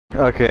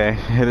Okay,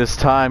 it is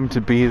time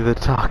to be the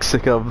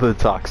toxic of the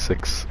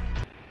toxics.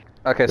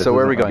 Okay, so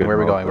where are we going? Where are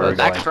we going? Where are we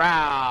going? Next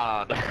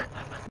round!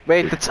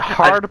 Wait, that's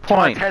hard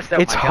point.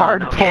 It's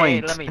hard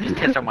point. Let me just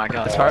test out my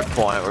gun. It's hard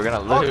point, we're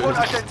gonna lose.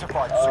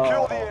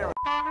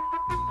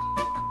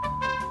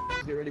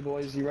 Get ready,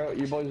 boys.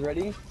 You boys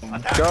ready?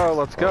 Let's go,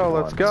 let's go,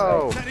 let's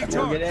go.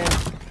 Get in.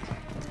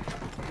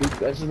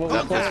 This is what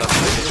we're playing.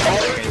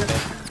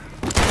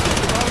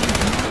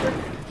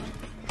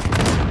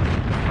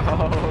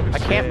 I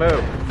can't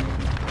move.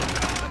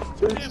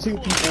 There's 2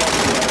 people up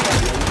there.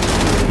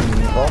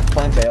 Well,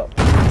 plan failed.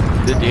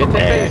 Did you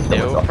think they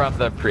knew from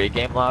the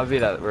pre-game lobby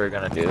that we were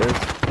gonna do this?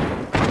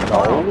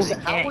 No.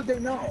 How would they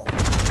know?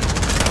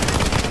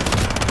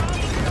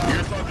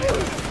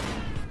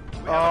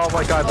 Oh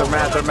my god, they're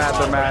mad, they're mad,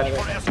 they're mad.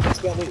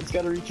 It's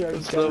gotta recharge,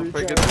 it's So gotta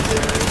recharge.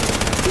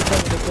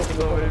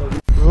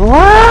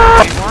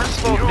 What? We weren't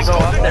supposed to go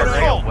up there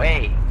right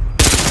away.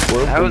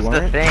 That was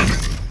the thing.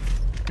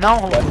 No,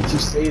 Why did you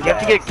say you have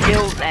to get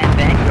kills and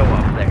then go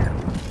up there.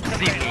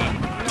 See me.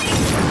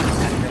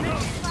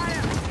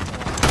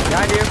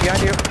 Behind you,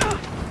 behind you.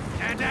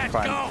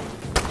 Fine.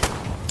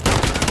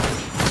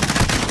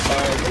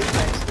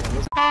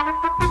 I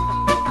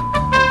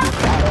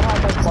don't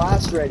have my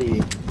class ready.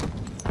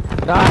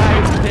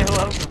 Nice,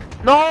 Caleb.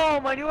 No,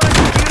 my new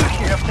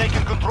execution. We have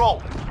taken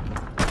control.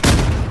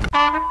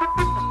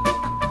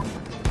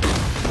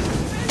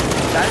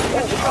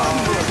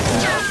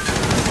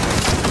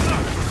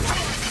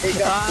 It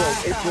got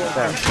broke. It's broke.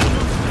 There.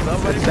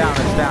 It's down,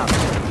 it's down.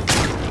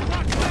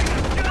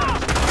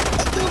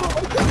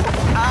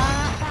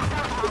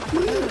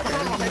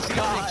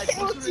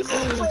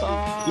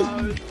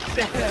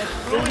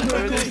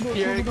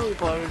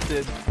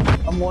 Exploded.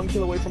 I'm 1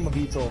 kill away from a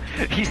VTOL.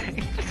 He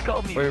just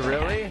called me. Wait,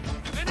 really?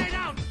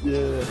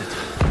 Yeah.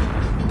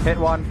 Hit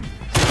one.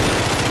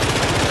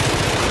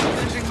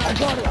 I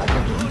got it. I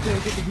got the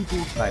VTOL. Get the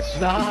VTOL. Nice.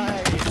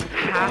 Nice!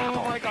 How?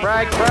 Oh my god.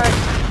 Frag, frag,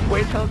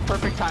 Wait till it's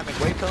perfect timing.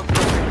 Wait till it's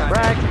perfect timing.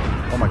 frag.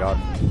 Oh my god.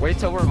 Wait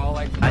till we're all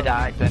like I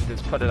died. then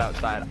just put it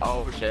outside.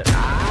 Oh shit.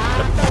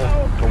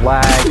 The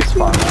lag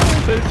spot.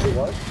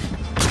 What?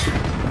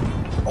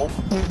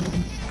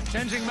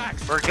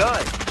 We're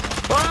good.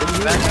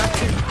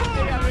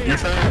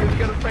 He's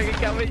gonna freaking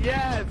kill me.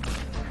 Yes!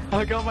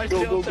 I got my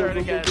shield turn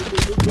again.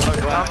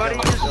 Somebody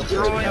is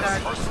destroying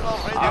that.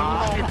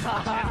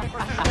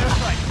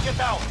 Get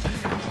out.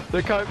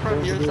 They're coming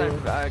from your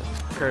side,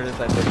 Curtis,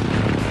 I think.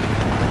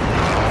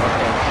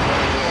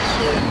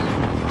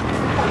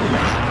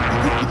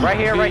 Right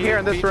here,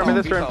 in this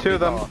room, 2 of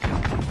them.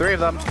 3 of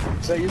them.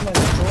 So use my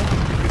VTOL.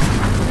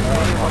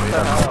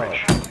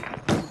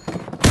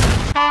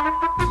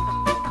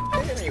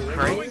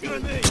 Crazy.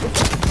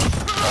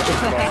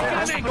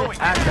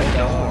 At the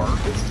door.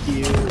 It's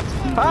cute. It's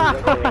cute. Right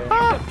there.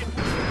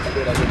 I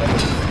did.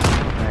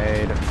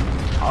 Made.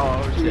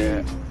 Oh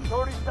shit.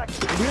 30 seconds.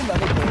 Do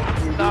another goal.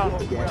 No.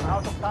 We're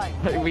out of time.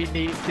 We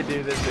need to do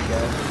this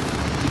again.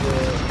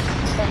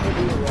 This time we'll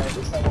do it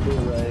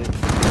right.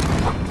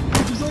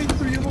 There's only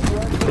 3 of them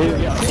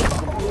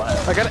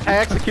left. I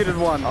executed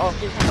one. Oh,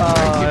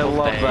 I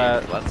love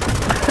that.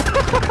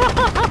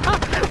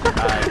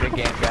 Alright, good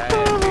game, guys.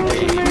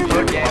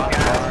 Good game,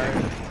 guys.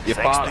 You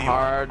fought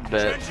hard,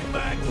 but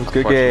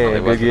Good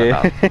game, good game.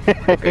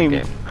 good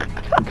game.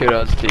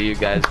 Kudos to you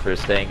guys for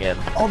staying in.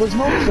 Oh, there's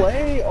no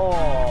play.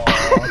 Oh.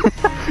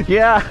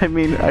 Yeah, I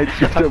mean, I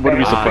wouldn't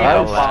be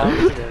surprised.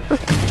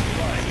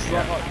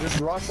 Just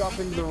rush up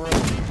into the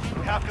room.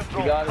 We have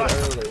control. You got it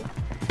early.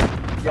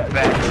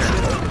 Vector.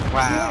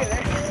 Wow.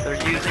 They're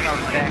using our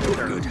vector.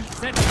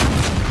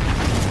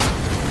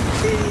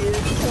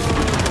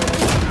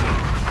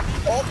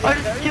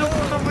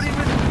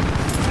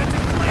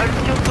 I just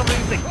killed somebody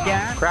with a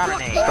gas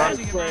grenade.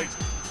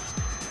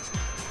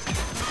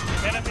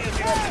 Enemy is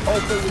here.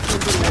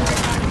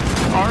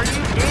 Are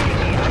you kidding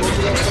me?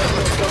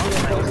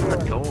 I was the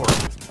door.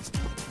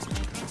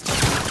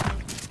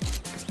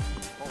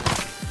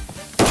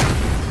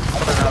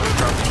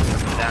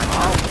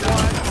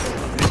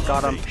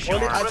 Got him. I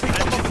picked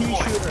up a pea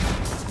shooter.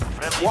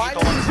 Why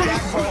did you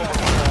stack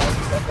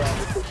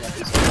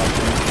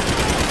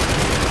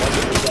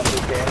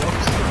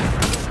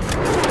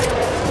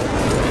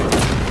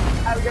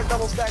How do we get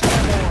double stack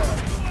ammo?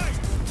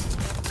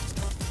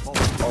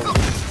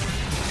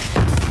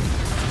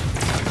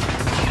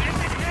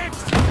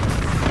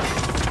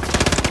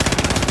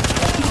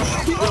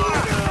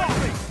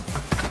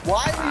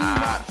 Why are you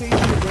not facing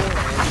the door,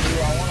 Andrew?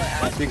 I want to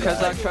ask Because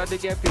you I tried to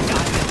get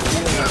behind it.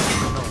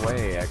 In a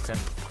way, I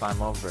couldn't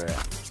climb over it.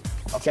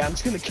 Okay, I'm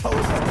just gonna kill him.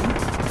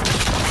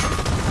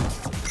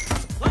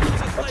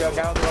 Watch out,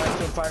 guy on the right,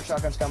 so fire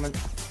shotgun's coming.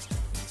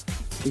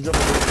 He's over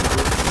there.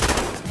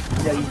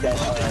 Yeah, he's dead,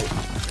 alright.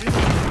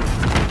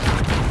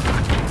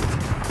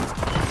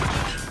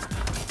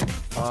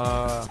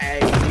 Hey,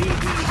 guys.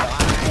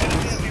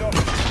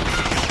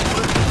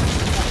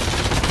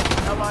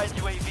 Allied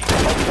UAV.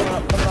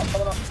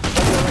 Coming up.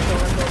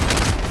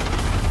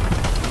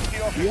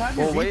 You have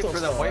your Well, wait veto for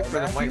them, still, wait for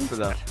right, them, wait Matthew? for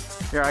them.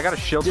 Here, I got a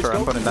shield Just turret.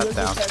 I'm go putting through that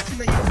the down. section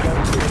that you can go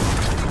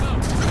to.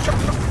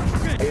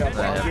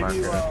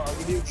 I'll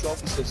give you a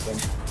trophy system.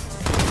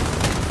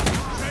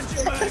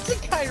 There's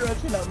a guy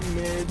rushing up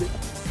mid.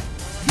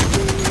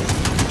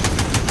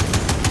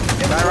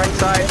 Guy right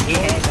side.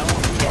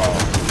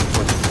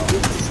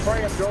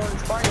 Spray him, Jordan,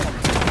 spray him.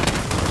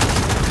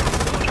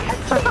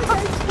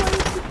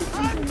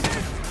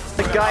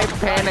 The guy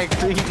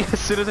panicked. As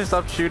soon as I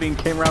stopped shooting,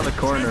 came around the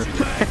corner.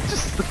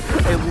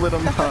 It lit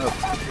him up.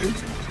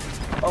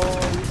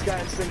 Oh, these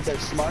guys think they're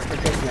smart for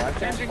taking our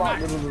spot.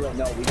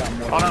 No, we got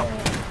more. Oh no.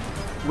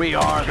 We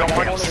are the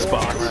kill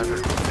spot.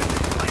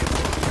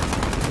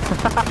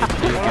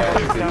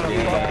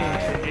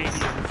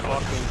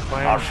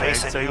 Our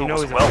face so you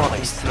know he's a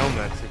fucking snow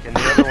Mexican. The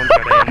other one's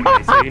got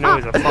anime, so you know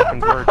he's a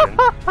fucking virgin.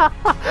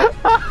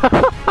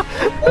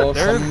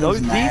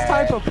 These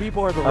type of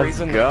people are the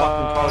reason the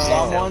fucking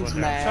Someone's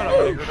mad. Shut up,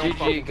 nigga. Don't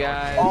GG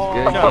guys. Oh,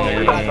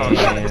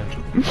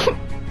 Good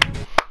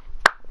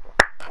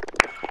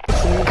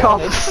game. Call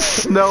the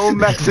snow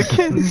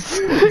Mexicans.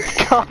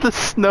 Call the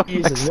snow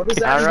Jesus, what Mexicans. does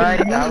that Alright,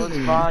 even that was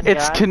mean? fun.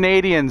 It's guys.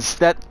 Canadians.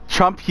 That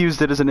Trump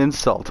used it as an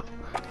insult.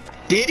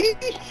 Did he?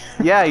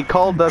 Yeah, he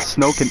called us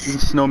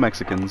snow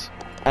Mexicans.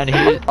 And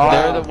they're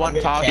the one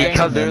okay. talking.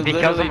 Because They're of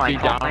literally my the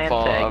clan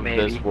downfall tag, of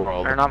maybe. this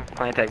world. Or not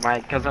clan tag,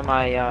 because of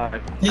my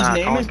His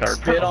name calling is card,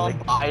 Spit on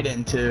probably.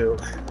 Biden too.